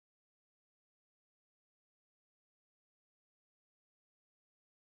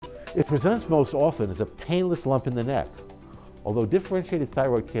It presents most often as a painless lump in the neck. Although differentiated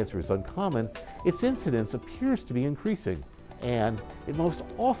thyroid cancer is uncommon, its incidence appears to be increasing, and it most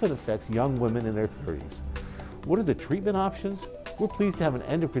often affects young women in their 30s. What are the treatment options? We're pleased to have an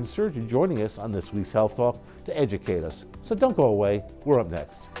endocrine surgeon joining us on this week's Health Talk to educate us. So don't go away, we're up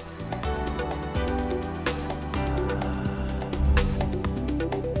next.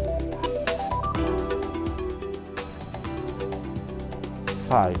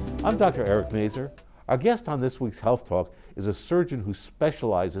 Hi, I'm Dr. Eric Mazer. Our guest on this week's Health Talk is a surgeon who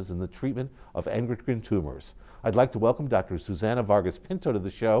specializes in the treatment of endocrine tumors. I'd like to welcome Dr. Susana Vargas-Pinto to the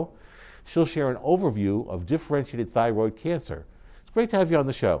show. She'll share an overview of differentiated thyroid cancer. It's great to have you on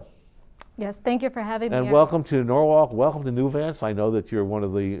the show. Yes, thank you for having me. And welcome to Norwalk, welcome to Nuvance. I know that you're one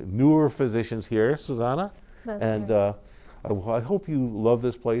of the newer physicians here, Susana. That's right. I hope you love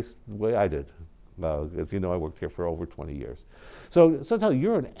this place the way I did. As you know, I worked here for over 20 years. So tell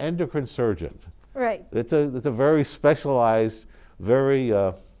you're an endocrine surgeon. Right. It's a very specialized, very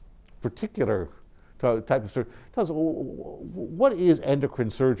particular type of surgery. Tell us, what is endocrine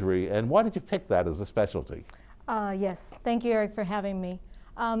surgery and why did you pick that as a specialty? Yes, thank you, Eric, for having me.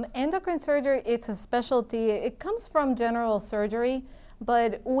 Endocrine surgery, it's a specialty. It comes from general surgery,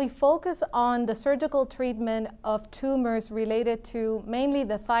 but we focus on the surgical treatment of tumors related to mainly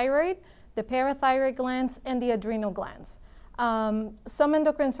the thyroid, the parathyroid glands, and the adrenal glands. Some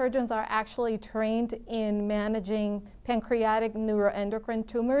endocrine surgeons are actually trained in managing pancreatic neuroendocrine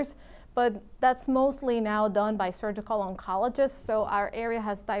tumors, but that's mostly now done by surgical oncologists, so our area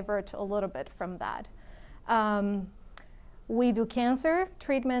has diverged a little bit from that. We do cancer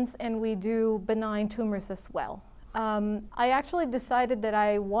treatments and we do benign tumors as well. I actually decided that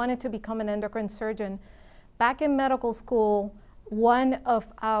I wanted to become an endocrine surgeon. Back in medical school, one of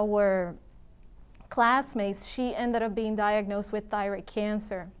our classmates, she ended up being diagnosed with thyroid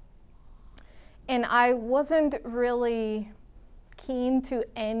cancer. And I wasn't really keen to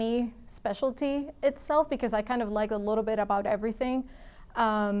any specialty itself because I kind of like a little bit about everything.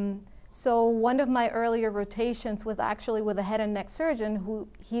 So one of my earlier rotations was actually with a head and neck surgeon who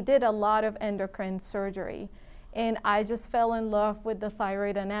he did a lot of endocrine surgery. And I just fell in love with the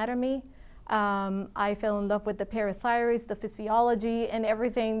thyroid anatomy. I fell in love with the parathyroids, the physiology, and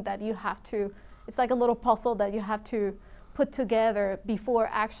everything that you have to, it's like a little puzzle that you have to put together before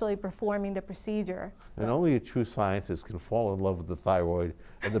actually performing the procedure. And only a true scientist can fall in love with the thyroid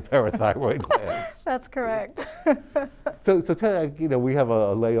and the parathyroid glands. That's correct. So tell, we have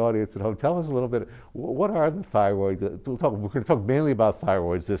a lay audience at home. Tell us a little bit, what are the thyroid? We're going to talk mainly about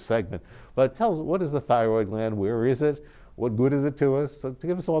thyroids this segment, but tell us, what is the thyroid gland? Where is it? What good is it to us? So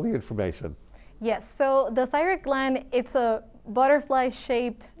give us all the information. Yes, so the thyroid gland, it's a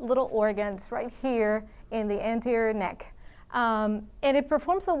butterfly-shaped little organs right here in the anterior neck. And it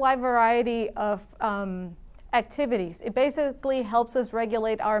performs a wide variety of activities. It basically helps us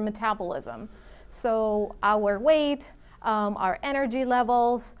regulate our metabolism. So our weight, our energy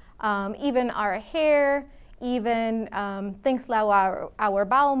levels, even our hair, even things like our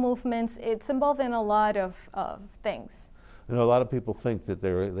bowel movements. It's involved in a lot of things. A lot of people think that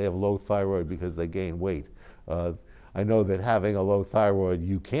they have low thyroid because they gain weight. I know that having a low thyroid,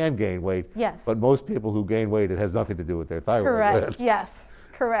 you can gain weight. Yes. But most people who gain weight, it has nothing to do with their thyroid. Correct. Gland. Yes.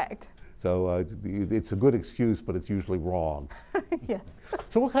 Correct. So it's a good excuse, but it's usually wrong. Yes.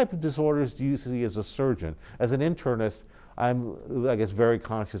 So what type of disorders do you see as a surgeon? As an internist, I'm, I guess, very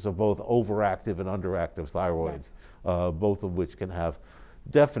conscious of both overactive and underactive thyroids, yes. Both of which can have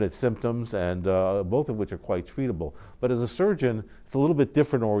definite symptoms and both of which are quite treatable. But as a surgeon, it's a little bit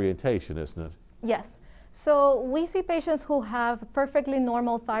different orientation, isn't it? Yes. So we see patients who have perfectly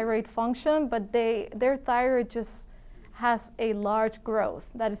normal thyroid function, but their thyroid just has a large growth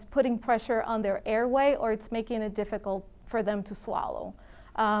that is putting pressure on their airway or it's making it difficult for them to swallow.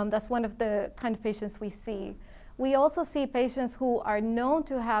 That's one of the kind of patients we see. We also see patients who are known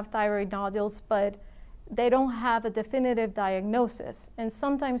to have thyroid nodules, but they don't have a definitive diagnosis. And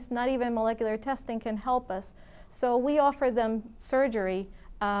sometimes not even molecular testing can help us. So we offer them surgery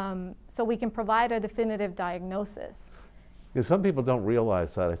so we can provide a definitive diagnosis. Yeah, some people don't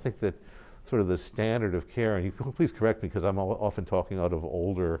realize that. I think that sort of the standard of care, and you can please correct me because I'm often talking out of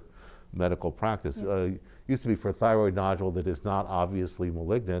older medical practice, used to be for a thyroid nodule that is not obviously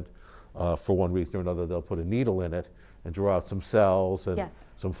malignant, for one reason or another, they'll put a needle in it and draw out some cells and yes.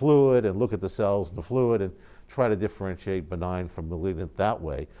 some fluid and look at the cells and the fluid and try to differentiate benign from malignant that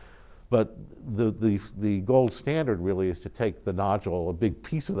way. But the gold standard really is to take the nodule, a big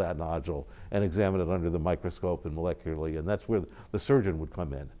piece of that nodule, and examine it under the microscope and molecularly, and that's where the surgeon would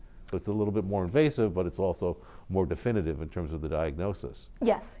come in. So it's a little bit more invasive, but it's also more definitive in terms of the diagnosis.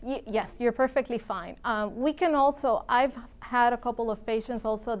 Yes, yes, you're perfectly fine. We can also, I've had a couple of patients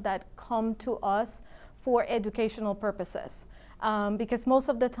also that come to us for educational purposes. Because most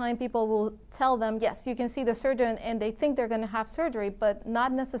of the time people will tell them, yes, you can see the surgeon, and they think they're going to have surgery, but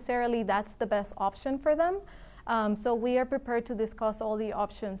not necessarily that's the best option for them. So we are prepared to discuss all the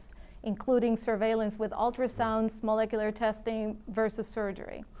options, including surveillance with ultrasounds, molecular testing versus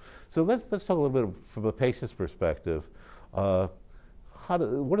surgery. So let's talk a little bit from a patient's perspective. What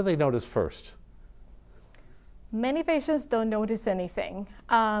do they notice first? Many patients don't notice anything.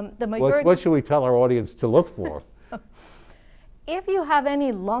 The majority. What should we tell our audience to look for? If you have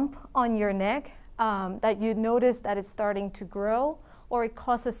any lump on your neck that you notice that it's starting to grow, or it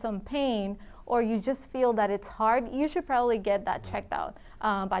causes some pain, or you just feel that it's hard, you should probably get that checked out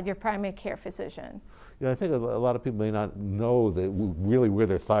by your primary care physician. You know, I think a lot of people may not know that really where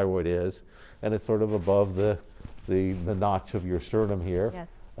their thyroid is, and it's sort of above the notch of your sternum here.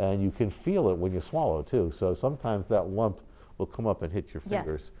 Yes. And you can feel it when you swallow too. So sometimes that lump will come up and hit your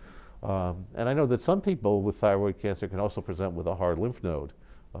fingers. Yes. And I know that some people with thyroid cancer can also present with a hard lymph node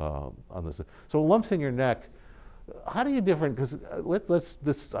on this. So lumps in your neck, how do you different?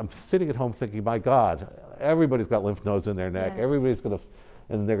 Because I'm sitting at home thinking, my God, everybody's got lymph nodes in their neck. Yes. Everybody's going to,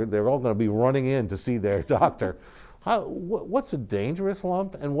 and they're all going to be running in to see their doctor. What's a dangerous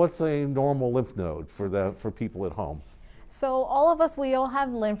lump, and what's a normal lymph node for people at home? So all of us, we all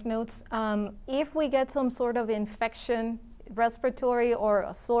have lymph nodes. If we get some sort of infection, respiratory or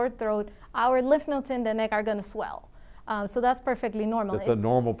a sore throat, our lymph nodes in the neck are going to swell. So that's perfectly normal. It's a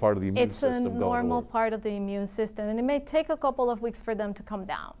normal part of the immune system. It's a normal part of the immune system, and it may take a couple of weeks for them to come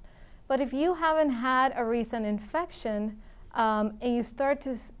down. But if you haven't had a recent infection and you start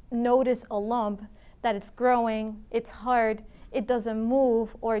to notice a lump, that it's growing, it's hard, it doesn't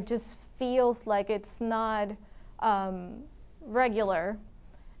move, or it just feels like it's not regular,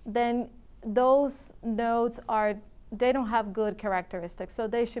 then those nodes they don't have good characteristics, so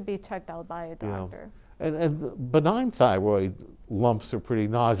they should be checked out by a doctor. Yeah. And benign thyroid lumps, or pretty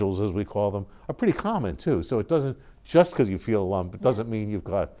nodules as we call them, are pretty common too. So it doesn't, just because you feel a lump, it doesn't mean you've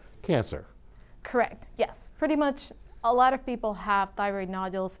got cancer. Correct, yes. Pretty much a lot of people have thyroid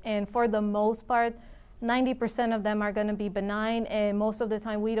nodules, and for the most part, 90% of them are going to be benign, and most of the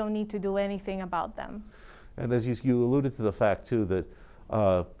time we don't need to do anything about them. And as you alluded to the fact too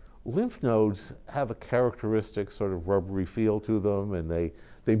that lymph nodes have a characteristic sort of rubbery feel to them, and they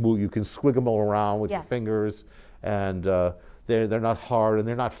move. You can squiggle them around with your fingers, and they're not hard and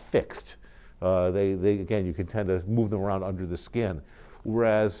they're not fixed. Again, you can tend to move them around under the skin,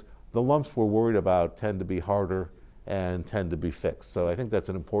 whereas the lumps we're worried about tend to be harder and tend to be fixed. So I think that's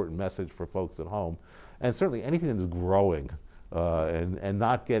an important message for folks at home, and certainly anything that's growing and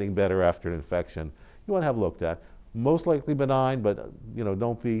not getting better after an infection, you want to have looked at. Most likely benign, but we don't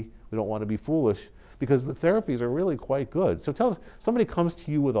want to be foolish, because the therapies are really quite good. So tell us, somebody comes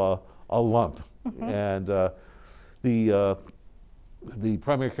to you with a lump, and the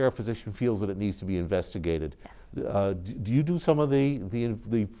primary care physician feels that it needs to be investigated. Yes. Do you do some of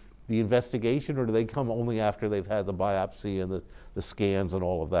the investigation, or do they come only after they've had the biopsy and the scans and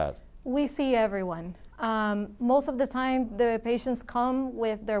all of that? We see everyone. Most of the time the patients come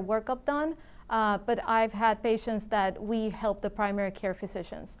with their workup done, but I've had patients that we help the primary care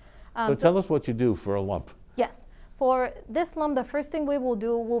physicians. So tell us what you do for a lump. Yes. For this lump, the first thing we will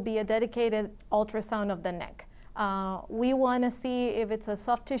do will be a dedicated ultrasound of the neck. We want to see if it's a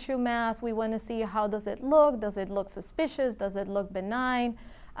soft tissue mass. We want to see how does it look. Does it look suspicious? Does it look benign?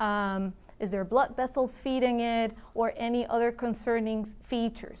 Is there blood vessels feeding it, or any other concerning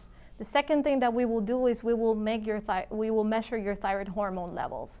features? The second thing that we will do is we will measure your thyroid hormone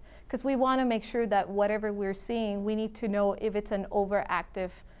levels, because we want to make sure that whatever we're seeing, we need to know if it's an overactive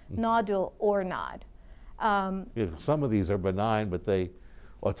nodule or not. Some of these are benign, but they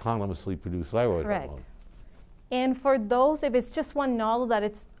autonomously produce thyroid hormone. And for those, if it's just one nodule that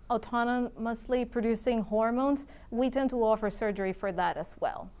it's autonomously producing hormones, we tend to offer surgery for that as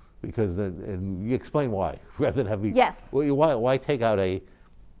well. Because and you explain why, rather than having. Yes. Why take out a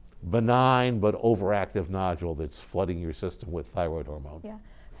benign but overactive nodule that's flooding your system with thyroid hormone? Yeah.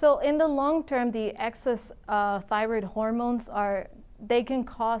 So in the long term, the excess thyroid hormones they can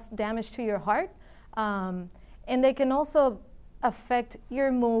cause damage to your heart, and they can also affect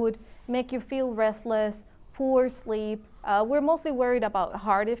your mood, make you feel restless, poor sleep. We're mostly worried about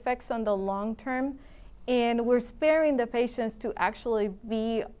heart effects on the long term, and we're sparing the patients to actually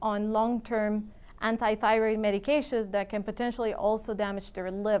be on long-term anti-thyroid medications that can potentially also damage their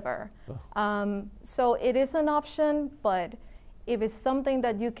liver. So it is an option, but if it's something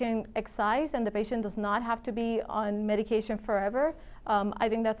that you can excise and the patient does not have to be on medication forever, I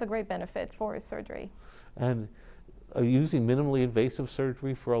think that's a great benefit for surgery. And are you using minimally invasive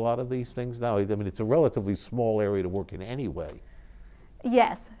surgery for a lot of these things now? I mean, it's a relatively small area to work in anyway.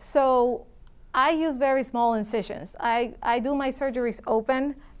 Yes. So I use very small incisions. I do my surgeries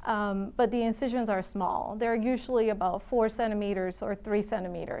open, but the incisions are small. They're usually about 4 centimeters or 3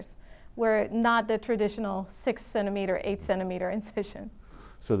 centimeters, where not the traditional 6 centimeter, 8 centimeter incision.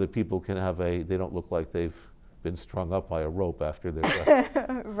 So that people can have they don't look like they've been strung up by a rope after they're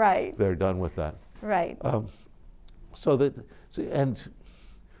done. Right. They're done with that. Right. And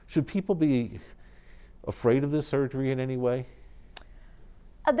should people be afraid of this surgery in any way?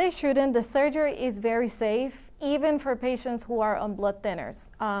 They shouldn't. The surgery is very safe, even for patients who are on blood thinners.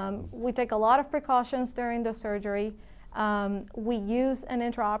 We take a lot of precautions during the surgery. We use an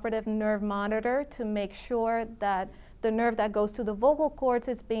intraoperative nerve monitor to make sure that the nerve that goes to the vocal cords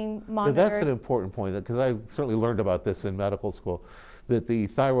is being monitored. Now that's an important point, because I certainly learned about this in medical school, that the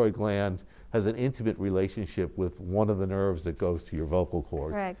thyroid gland has an intimate relationship with one of the nerves that goes to your vocal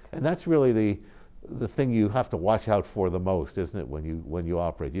cord. Correct. And that's really the thing you have to watch out for the most, isn't it, when you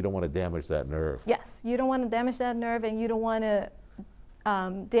operate? You don't want to damage that nerve. Yes, you don't want to damage that nerve, and you don't want to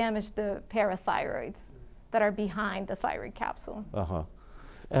damage the parathyroids that are behind the thyroid capsule. Uh-huh.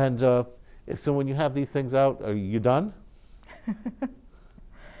 And so when you have these things out, are you done?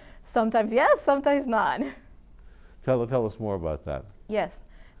 Sometimes yes, sometimes not. Tell us more about that. Yes.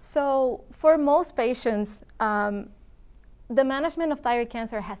 So for most patients, the management of thyroid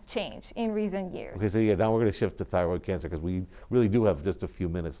cancer has changed in recent years. Okay, so yeah, now we're going to shift to thyroid cancer, because we really do have just a few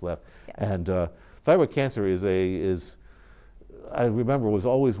minutes left. Yeah. And thyroid cancer I remember, was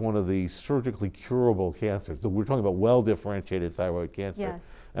always one of the surgically curable cancers. So we're talking about well-differentiated thyroid cancer. Yes.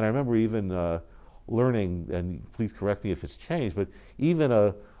 And I remember even learning, and please correct me if it's changed, but even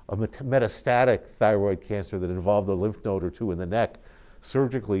a metastatic thyroid cancer that involved a lymph node or two in the neck,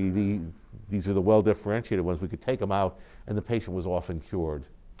 surgically, these are the well-differentiated ones. We could take them out, and the patient was often cured.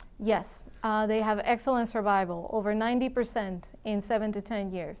 Yes, they have excellent survival, over 90% in 7 to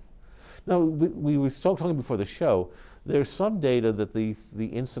 10 years. Now, we were still talking before the show. There's some data that the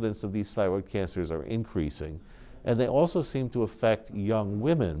incidence of these thyroid cancers are increasing, and they also seem to affect young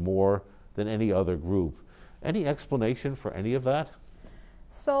women more than any other group. Any explanation for any of that?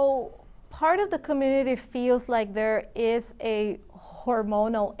 So part of the community feels like there is a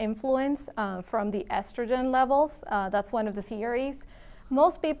hormonal influence from the estrogen levels. That's one of the theories.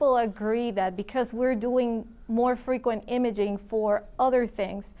 Most people agree that because we're doing more frequent imaging for other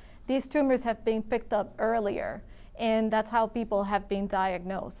things, these tumors have been picked up earlier, and that's how people have been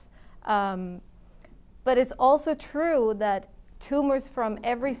diagnosed. But it's also true that tumors from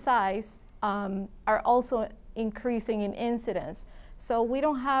every size are also increasing in incidence. So we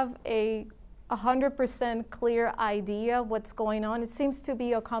don't have a 100% clear idea of what's going on. It seems to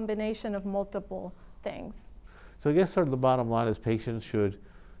be a combination of multiple things. So I guess sort of the bottom line is patients should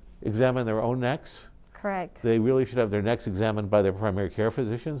examine their own necks. Correct. They really should have their necks examined by their primary care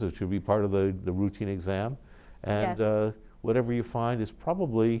physicians. It should be part of the routine exam. And Yes. Whatever you find is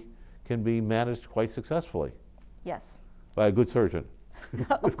probably can be managed quite successfully. Yes. By a good surgeon.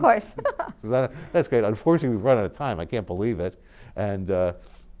 Of course. So that's great. Unfortunately, we've run out of time. I can't believe it. And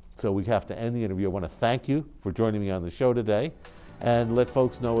so we have to end the interview. I want to thank you for joining me on the show today, and let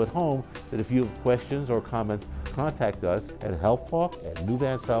folks know at home that if you have questions or comments, contact us at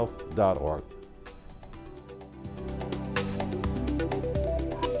healthtalk@nuvancehealth.org.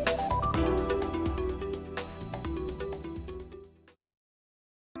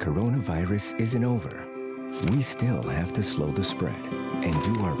 Coronavirus isn't over. We still have to slow the spread and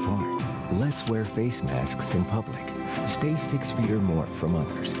do our part. Let's wear face masks in public. Stay 6 feet or more from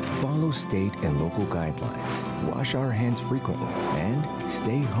others. Follow state and local guidelines. Wash our hands frequently and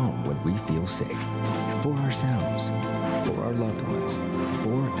stay home when we feel safe. For ourselves, for our loved ones,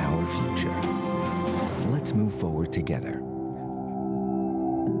 for our future. Let's move forward together.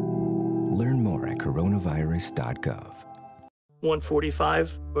 Learn more at coronavirus.gov.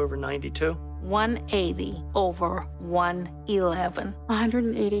 145 over 92. 180 over 111.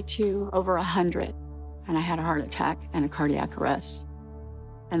 182 over 100. And I had a heart attack and a cardiac arrest,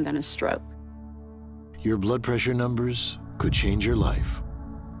 and then a stroke. Your blood pressure numbers could change your life.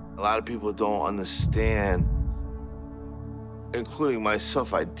 A lot of people don't understand, including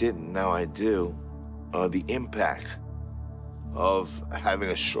myself. I didn't, now I do, the impact of having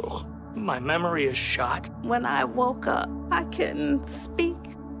a stroke. My memory is shot. When I woke up, I couldn't speak.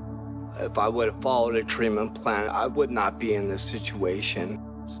 If I would have followed a treatment plan, I would not be in this situation.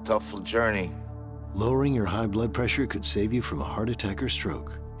 It's a tough journey, Lowering your high blood pressure could save you from a heart attack or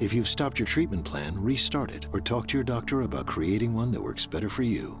stroke. If you've stopped your treatment plan, restart it or talk to your doctor about creating one that works better for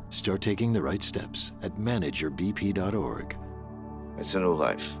you. Start taking the right steps at manageyourbp.org. It's a new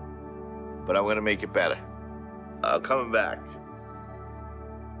life, but I'm gonna make it better. I'm coming back.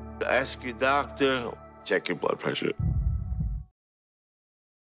 Ask your doctor, check your blood pressure.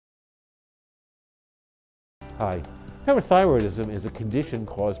 Hi. Parathyroidism is a condition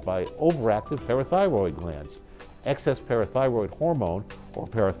caused by overactive parathyroid glands. Excess parathyroid hormone, or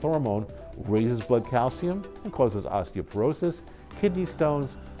parathormone, raises blood calcium and causes osteoporosis, kidney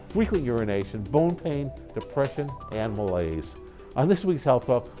stones, frequent urination, bone pain, depression, and malaise. On this week's Health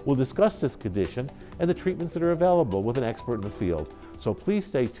Talk, we'll discuss this condition and the treatments that are available with an expert in the field. So please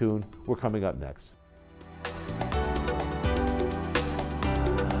stay tuned. We're coming up next.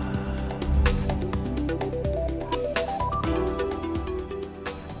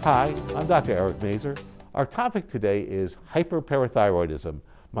 Hi, I'm Dr. Eric Mazer. Our topic today is hyperparathyroidism.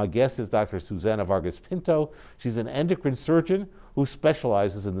 My guest is Dr. Susana Vargas-Pinto. She's an endocrine surgeon who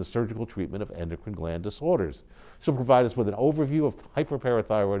specializes in the surgical treatment of endocrine gland disorders. She'll provide us with an overview of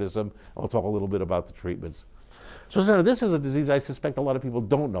hyperparathyroidism, and we'll talk a little bit about the treatments. Susana, this is a disease I suspect a lot of people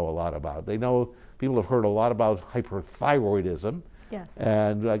don't know a lot about. They know people have heard a lot about hyperthyroidism. Yes.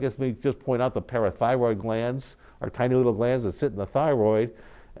 And I guess we just point out the parathyroid glands are tiny little glands that sit in the thyroid,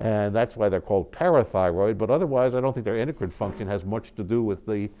 and that's why they're called parathyroid, but otherwise I don't think their endocrine function has much to do with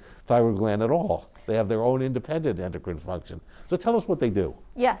the thyroid gland at all. They have their own independent endocrine function. So tell us what they do.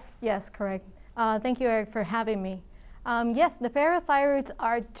 Yes, correct. Thank you, Eric, for having me. Yes, the parathyroids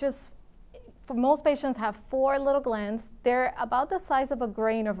are just, for most patients, have 4 little glands. They're about the size of a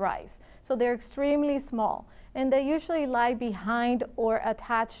grain of rice, so they're extremely small, and they usually lie behind or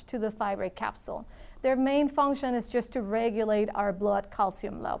attached to the thyroid capsule. Their main function is just to regulate our blood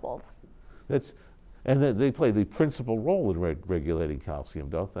calcium levels. And they play the principal role in regulating calcium,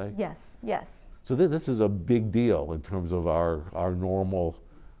 don't they? Yes. So this is a big deal in terms of our normal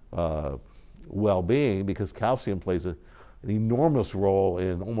well-being, because calcium plays an enormous role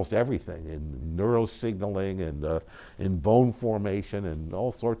in almost everything, in neurosignaling and in bone formation and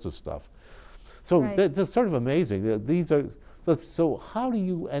all sorts of stuff. So right. That's sort of amazing. These are so how do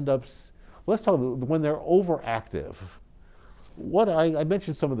you end up? Let's talk about when they're overactive. I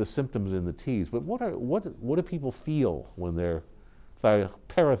mentioned some of the symptoms in the T's, but what do people feel when their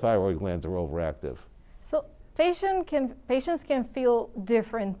parathyroid glands are overactive? So patients can feel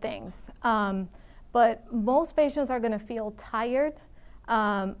different things, but most patients are going to feel tired.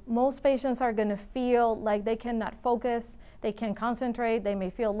 Most patients are going to feel like they cannot focus, they can't concentrate, they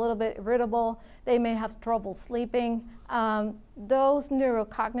may feel a little bit irritable, they may have trouble sleeping. Those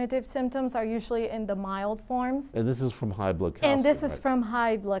neurocognitive symptoms are usually in the mild forms. And this is from high blood calcium. And this is right? from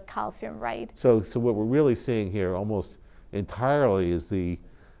high blood calcium, right? So what we're really seeing here almost entirely is too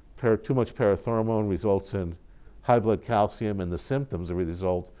much parathormone results in high blood calcium, and the symptoms are a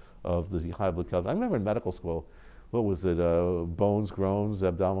result of the high blood calcium. I remember in medical school, what was it, bones, groans,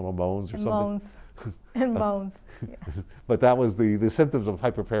 abdominal moans or something? Bones. And bones. Yeah. But that was the symptoms of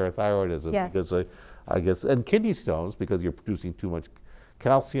hyperparathyroidism. Yes. Because I guess, and kidney stones, because you're producing too much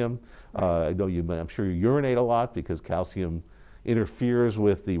calcium. Right. I know I'm sure you urinate a lot because calcium interferes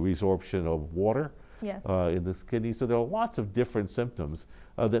with the resorption of water. Yes. In the kidney. So there are lots of different symptoms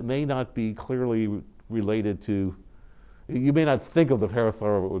that may not be clearly related to, you may not think of the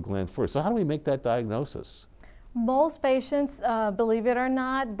parathyroid gland first. So how do we make that diagnosis? Most patients, believe it or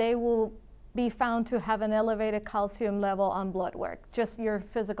not, they will be found to have an elevated calcium level on blood work, just your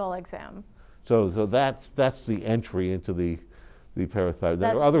physical exam. So that's the entry into the parathyroid.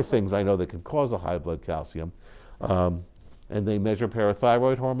 There are other things I know that can cause a high blood calcium. And they measure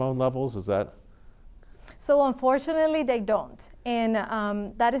parathyroid hormone levels, is that? So unfortunately they don't. And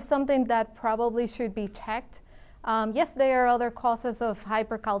that is something that probably should be checked. Yes, there are other causes of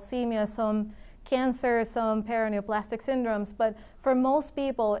hypercalcemia, some cancer, some paraneoplastic syndromes, but for most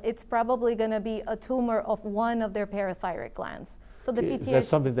people, it's probably going to be a tumor of one of their parathyroid glands. So the PTH. Is that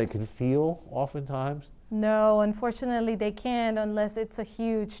something they can feel oftentimes? No, unfortunately they can't unless it's a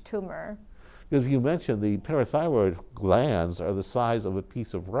huge tumor. Because you mentioned the parathyroid glands are the size of a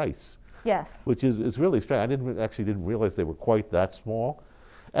piece of rice. Yes. Which is really strange. I didn't realize they were quite that small.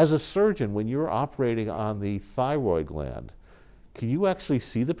 As a surgeon, when you're operating on the thyroid gland, can you actually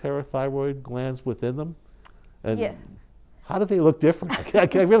see the parathyroid glands within them? And yes. How do they look different? I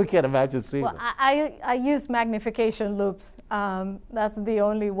really can't imagine seeing them. I use magnification loupes. That's the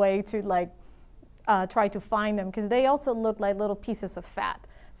only way to try to find them, because they also look like little pieces of fat.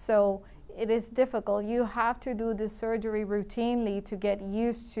 So it is difficult. You have to do the surgery routinely to get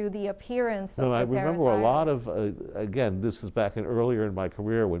used to the appearance of the I remember parathyroid. a lot of, again, this is back earlier in my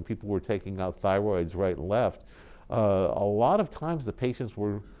career when people were taking out thyroids right and left. A lot of times the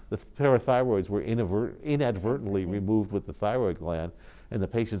parathyroids were inadvertently removed with the thyroid gland, and the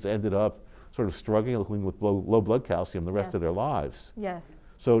patients ended up sort of struggling with low blood calcium the rest of their lives. Yes.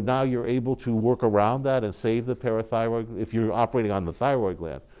 So now you're able to work around that and save the parathyroid. If you're operating on the thyroid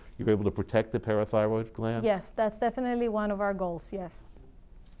gland, you're able to protect the parathyroid gland? Yes, that's definitely one of our goals, yes.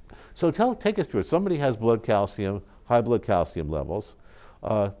 So take us through it. Somebody has high blood calcium levels.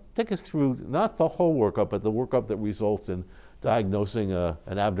 Take us through not the whole workup, but the workup that results in diagnosing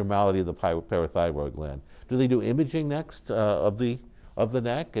an abnormality of the parathyroid gland. Do they do imaging next of the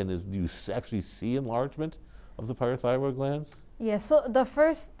neck, and do you actually see enlargement of the parathyroid glands? Yes, so the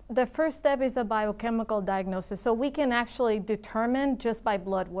first step is a biochemical diagnosis. So we can actually determine just by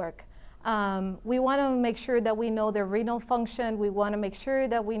blood work. We want to make sure that we know their renal function. We want to make sure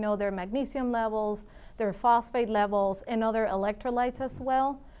that we know their magnesium levels, their phosphate levels, and other electrolytes as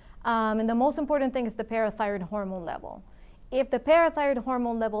well. And the most important thing is the parathyroid hormone level. If the parathyroid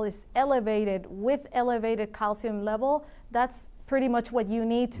hormone level is elevated with elevated calcium level, that's pretty much what you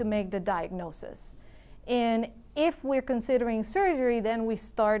need to make the diagnosis. And if we're considering surgery, then we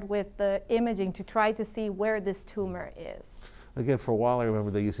start with the imaging to try to see where this tumor is. Again, for a while I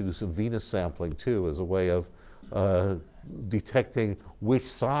remember they used to do some venous sampling too as a way of detecting which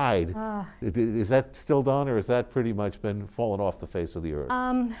side. Is that still done, or has that pretty much been fallen off the face of the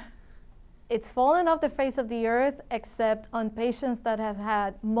earth? It's fallen off the face of the earth except on patients that have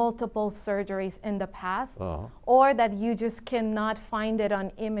had multiple surgeries in the past, or that you just cannot find it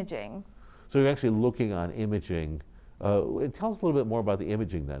on imaging. So you're actually looking on imaging. Tell us a little bit more about the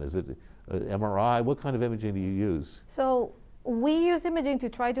imaging then. Is it MRI? What kind of imaging do you use? So we use imaging to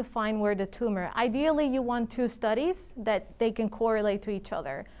try to find where the tumor. Ideally, you want two studies that they can correlate to each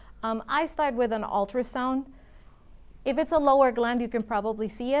other. I start with an ultrasound. If it's a lower gland, you can probably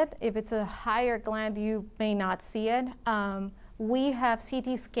see it. If it's a higher gland, you may not see it. We have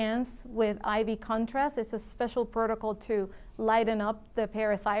CT scans with IV contrast. It's a special protocol to lighten up the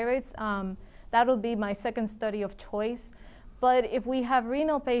parathyroids. That would be my second study of choice. But if we have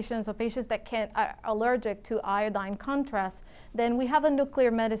renal patients or patients that are allergic to iodine contrast, then we have a nuclear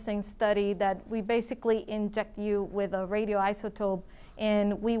medicine study that we basically inject you with a radioisotope,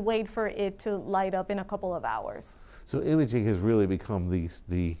 and we wait for it to light up in a couple of hours. So imaging has really become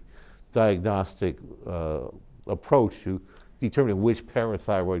the diagnostic approach to determining which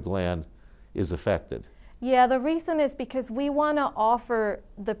parathyroid gland is affected. Yeah, the reason is because we want to offer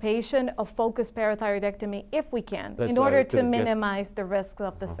the patient a focused parathyroidectomy if we can, in order to minimize the risks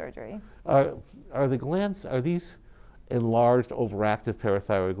of the surgery. Are the glands, are these enlarged, overactive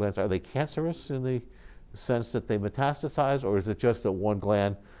parathyroid glands, are they cancerous in the sense that they metastasize, or is it just that one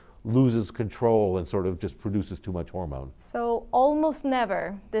gland loses control and sort of just produces too much hormone? So almost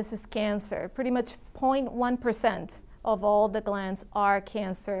never this is cancer. Pretty much 0.1% of all the glands are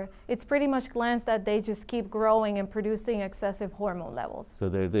cancer. It's pretty much glands that they just keep growing and producing excessive hormone levels. So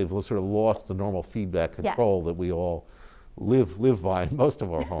they've sort of lost the normal feedback control that we all live by in most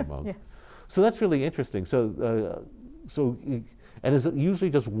of our hormones. Yes. So that's really interesting. And is it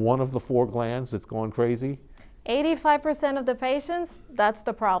usually just one of the four glands that's going crazy? 85% of the patients, that's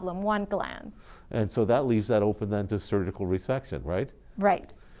the problem, one gland. And so that leaves that open then to surgical resection, right?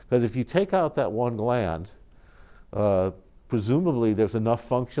 Right. Because if you take out that one gland, presumably there's enough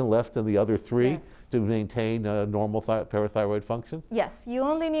function left in the other three to maintain normal parathyroid function? Yes, you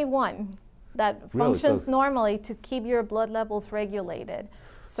only need one that functions normally to keep your blood levels regulated.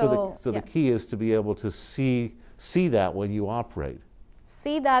 So the key is to be able to see that when you operate.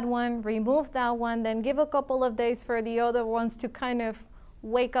 See that one, remove that one, then give a couple of days for the other ones to kind of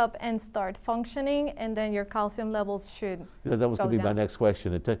wake up and start functioning, and then your calcium levels should that was going to be my next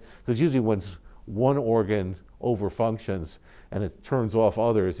question. Because usually when one organ overfunctions and it turns off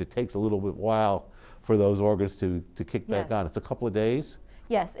others, it takes a little bit while for those organs to kick back on. It's a couple of days?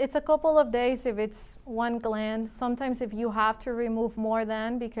 Yes, it's a couple of days if it's one gland. Sometimes if you have to remove more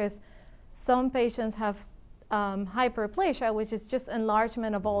than, because some patients have hyperplasia, which is just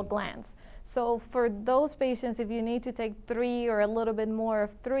enlargement of all glands. So for those patients, if you need to take 3 or a little bit more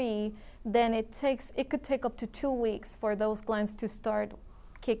of 3, then it could take up to 2 weeks for those glands to start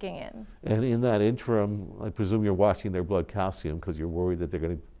kicking in. And in that interim, I presume you're watching their blood calcium because you're worried that they're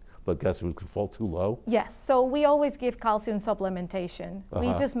going to but guess it could fall too low? Yes, so we always give calcium supplementation. We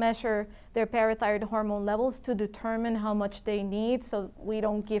just measure their parathyroid hormone levels to determine how much they need, so we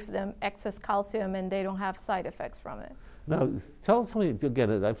don't give them excess calcium and they don't have side effects from it. Now, tell me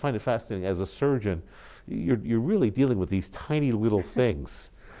again, I find it fascinating, as a surgeon, you're really dealing with these tiny little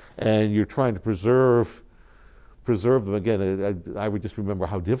things, and you're trying to preserve them. Again, I would just remember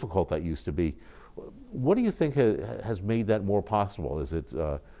how difficult that used to be. What do you think has made that more possible? Is it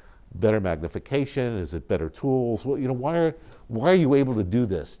better magnification? Is it better tools? Well, why are you able to do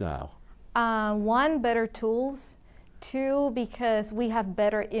this now? One, better tools. Two, because we have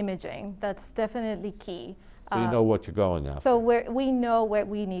better imaging. That's definitely key. So you know what you're going after. So we know where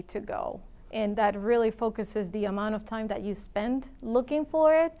we need to go. And that really focuses the amount of time that you spend looking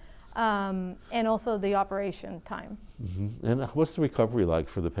for it, and also the operation time. And what's the recovery like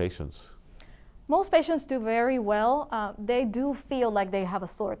for the patients? Most patients do very well. They do feel like they have a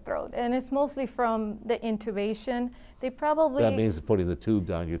sore throat, and it's mostly from the intubation. They probably... That means putting the tube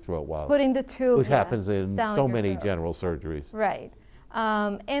down your throat while... Putting the tube, which happens in so many throat. general surgeries. Right.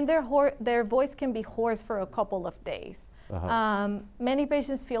 And their voice can be hoarse for a couple of days. Many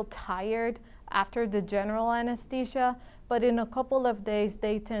patients feel tired after the general anesthesia, but in a couple of days,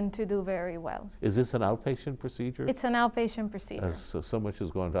 they tend to do very well. Is this an outpatient procedure? It's an outpatient procedure. So much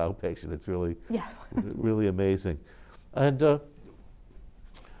has gone to outpatient. It's really, yes. really amazing. And are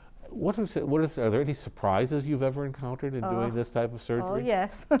there any surprises you've ever encountered in doing this type of surgery? Oh,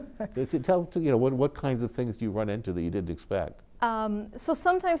 yes. Tell, what kinds of things do you run into that you didn't expect? So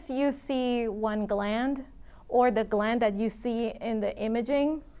sometimes you see one gland, or the gland that you see in the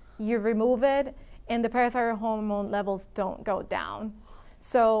imaging, you remove it, and the parathyroid hormone levels don't go down.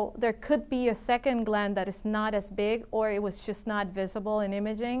 So there could be a second gland that is not as big, or it was just not visible in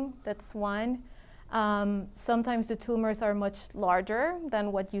imaging. That's one. Sometimes the tumors are much larger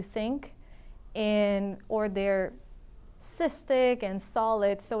than what you think, or they're cystic and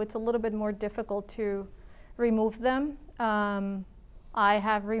solid, so it's a little bit more difficult to remove them. I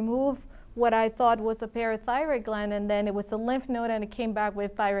have removed what I thought was a parathyroid gland, and then it was a lymph node, and it came back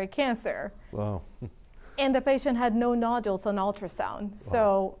with thyroid cancer. Wow. And the patient had no nodules on ultrasound. Wow.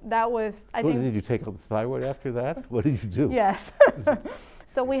 So that was, I think. Did you take out the thyroid after that? What did you do? Yes.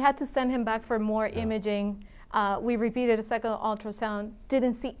 So we had to send him back for more imaging. We repeated a second ultrasound,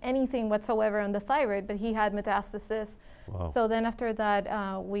 didn't see anything whatsoever on the thyroid, but he had metastasis. Wow. So then after that,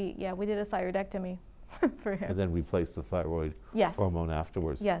 we did a thyroidectomy for him. And then replace the thyroid hormone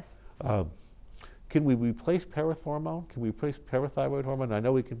afterwards. Yes. Can we replace parathormone? Can we replace parathyroid hormone? I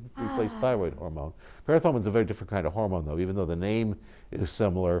know we can replace thyroid hormone. Parathormone is a very different kind of hormone, though. Even though the name is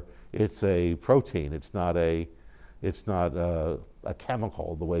similar, it's a protein. It's not a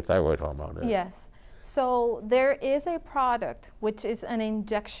chemical the way thyroid hormone is. Yes. So there is a product which is an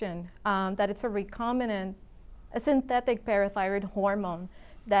injection that it's a recombinant, a synthetic parathyroid hormone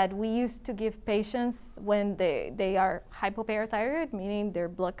that we used to give patients when they are hypoparathyroid, meaning their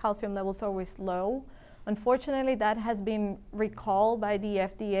blood calcium levels are always low. Unfortunately, that has been recalled by the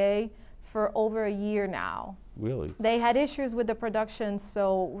FDA for over a year now. Really? They had issues with the production,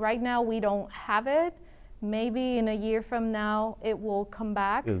 so right now we don't have it. Maybe in a year from now it will come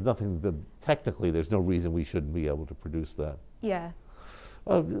back. There's nothing, technically there's no reason we shouldn't be able to produce that. Yeah.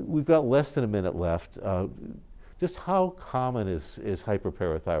 We've got less than a minute left. Just how common is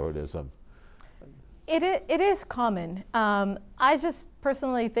hyperparathyroidism? It is common. I just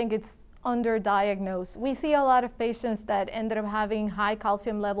personally think it's underdiagnosed. We see a lot of patients that ended up having high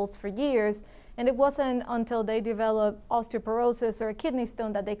calcium levels for years, and it wasn't until they develop osteoporosis or a kidney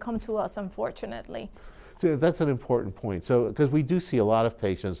stone that they come to us, unfortunately. So that's an important point. So, because we do see a lot of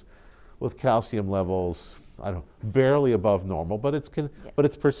patients with calcium levels, barely above normal, but it's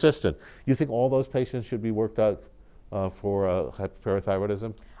persistent. You think all those patients should be worked out for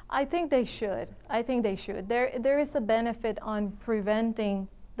hyperparathyroidism? I think they should. I think they should. There is a benefit on preventing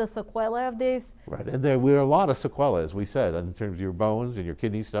the sequelae of this. Right, and there are a lot of sequelae, as we said, in terms of your bones and your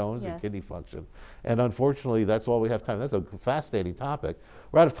kidney stones and kidney function. And unfortunately, that's all we have time. That's a fascinating topic.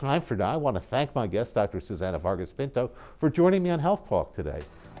 We're out of time for now. I want to thank my guest, Dr. Susana Vargas-Pinto, for joining me on Health Talk today.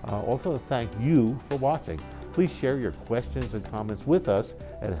 Also, thank you for watching. Please share your questions and comments with us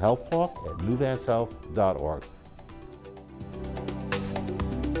at healthtalk@newvancehealth.org.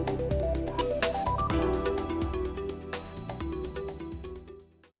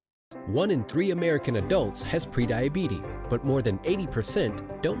 1 in 3 American adults has prediabetes, but more than 80%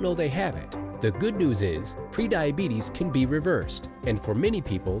 don't know they have it. The good news is, prediabetes can be reversed, and for many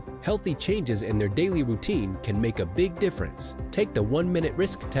people, healthy changes in their daily routine can make a big difference. Take the 1-minute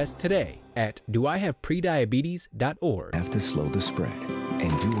risk test today at doihaveprediabetes.org. Have to slow the spread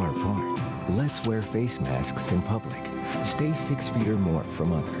and do our part. Let's wear face masks in public. Stay 6 feet or more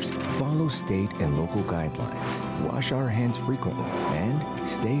from others. Follow state and local guidelines. Wash our hands frequently and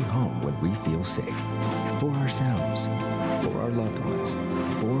stay home when we feel safe. For ourselves, for our loved ones,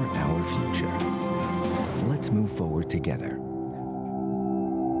 for our future. Let's move forward together.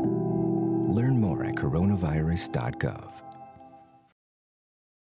 Learn more at coronavirus.gov.